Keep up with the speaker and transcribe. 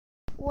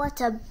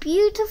What a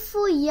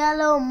beautiful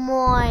yellow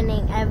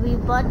morning,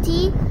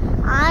 everybody.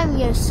 I'm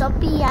your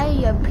Sopiyaya,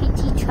 your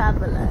pretty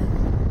traveler.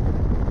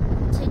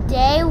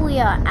 Today we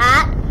are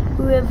at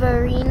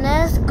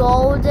Riverina's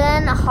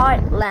golden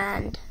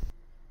Heartland.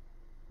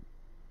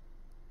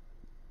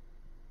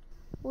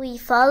 We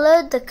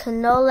followed the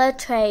Canola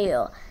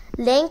trail.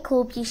 Link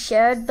will be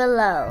shared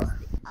below.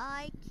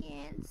 I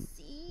can't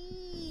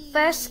see.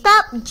 First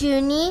stop,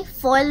 Junie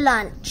for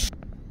lunch.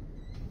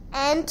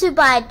 And to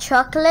buy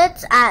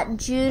chocolates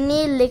at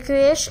Junie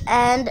Licorice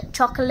and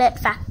Chocolate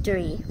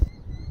Factory.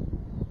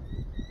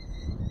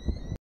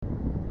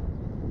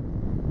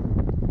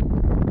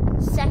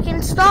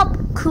 Second stop,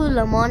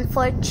 Coolamon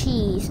for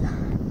cheese.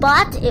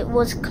 But it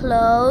was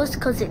closed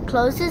because it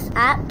closes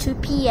at 2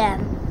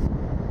 p.m.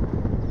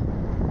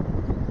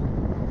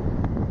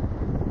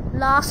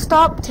 Last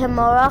stop,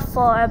 Timora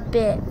for a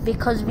bit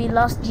because we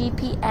lost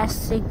GPS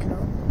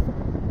signal.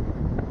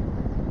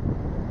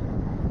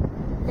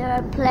 There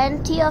are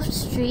plenty of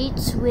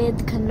streets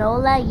with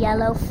canola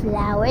yellow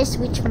flowers,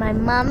 which my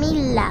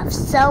mommy loves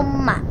so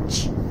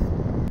much.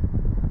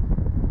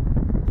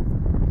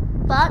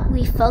 But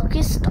we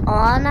focused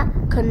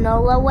on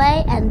Canola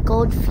Way and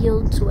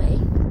Goldfields Way.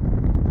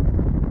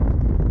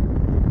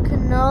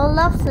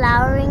 Canola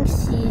flowering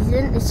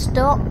season is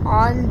still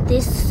on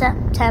this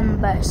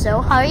September, so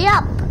hurry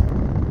up!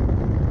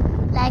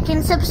 Like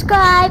and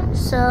subscribe.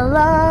 So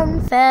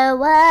long,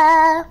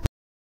 farewell.